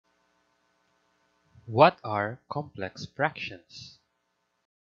What are complex fractions?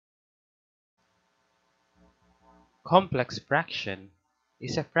 Complex fraction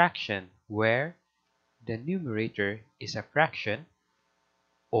is a fraction where the numerator is a fraction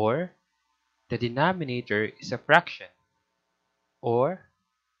or the denominator is a fraction or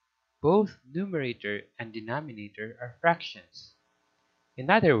both numerator and denominator are fractions. In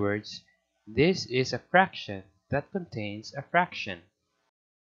other words, this is a fraction that contains a fraction.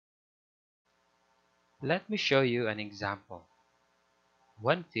 Let me show you an example.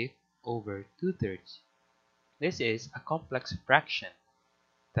 1/5 over 2/3. This is a complex fraction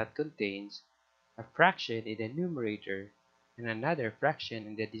that contains a fraction in the numerator and another fraction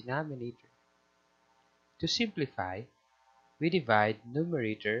in the denominator. To simplify, we divide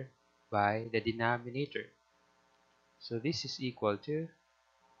numerator by the denominator. So this is equal to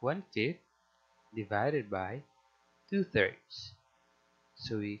 1/5 divided by 2/3.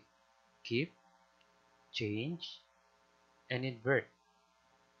 So we keep, change, and invert.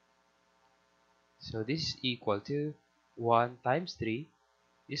 So this is equal to 1 times 3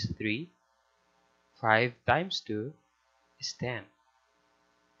 is 3, 5 times 2 is 10.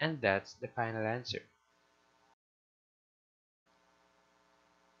 And that's the final answer.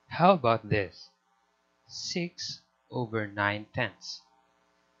 How about this? 6 over 9/10.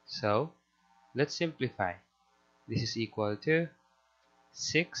 So let's simplify. This is equal to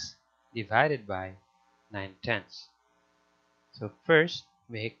 6 divided by 9/10. So first,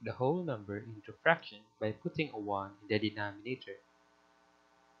 make the whole number into fraction by putting a 1 in the denominator.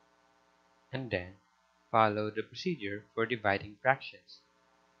 And then, follow the procedure for dividing fractions.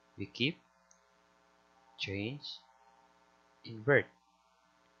 We keep, change, invert,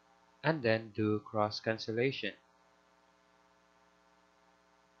 and then do cross cancellation.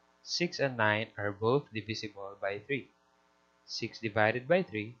 6 and 9 are both divisible by 3. 6 divided by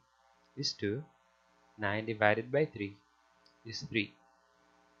 3 is 2. 9 divided by 3 is 3.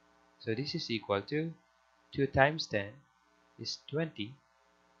 So this is equal to 2 times 10 is 20.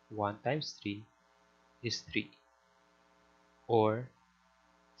 1 times 3 is 3. Or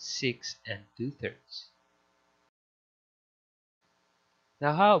 6 and 2/3.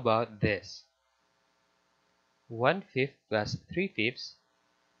 Now how about this? 1/5 plus 3/5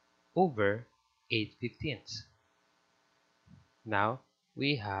 over 8/15. Now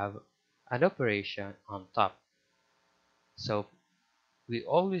we have an operation on top. So we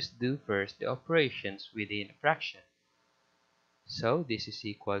always do first the operations within a fraction. So this is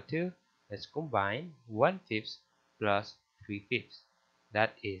equal to, let's combine 1/5 plus 3/5.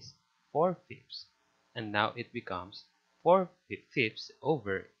 That is 4/5. And now it becomes 4/5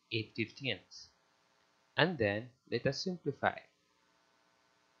 over 8/15. And then let us simplify.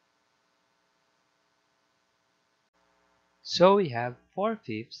 So we have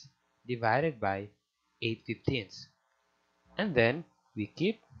 4/5 divided by 8/15. And then we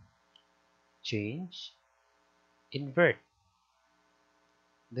keep, change, invert.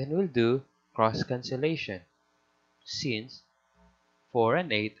 Then we'll do cross cancellation, since 4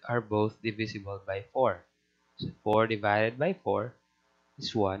 and 8 are both divisible by 4. So 4 divided by 4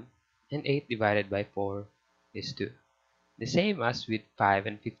 is 1, and 8 divided by 4 is 2. The same as with 5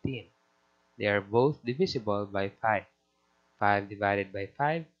 and 15. They are both divisible by 5. 5 divided by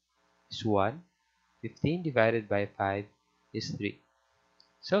 5 is 1. 15 divided by 5 is 3.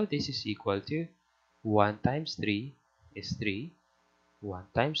 So this is equal to 1 times 3 is 3. 1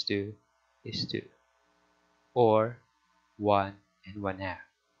 times 2 is 2. Or 1 and 1/2.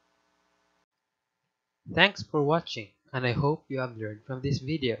 Thanks for watching, and I hope you have learned from this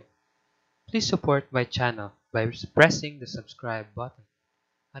video. Please support my channel by pressing the subscribe button.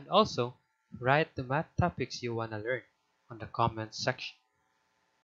 And also, write the math topics you want to learn on the comments section.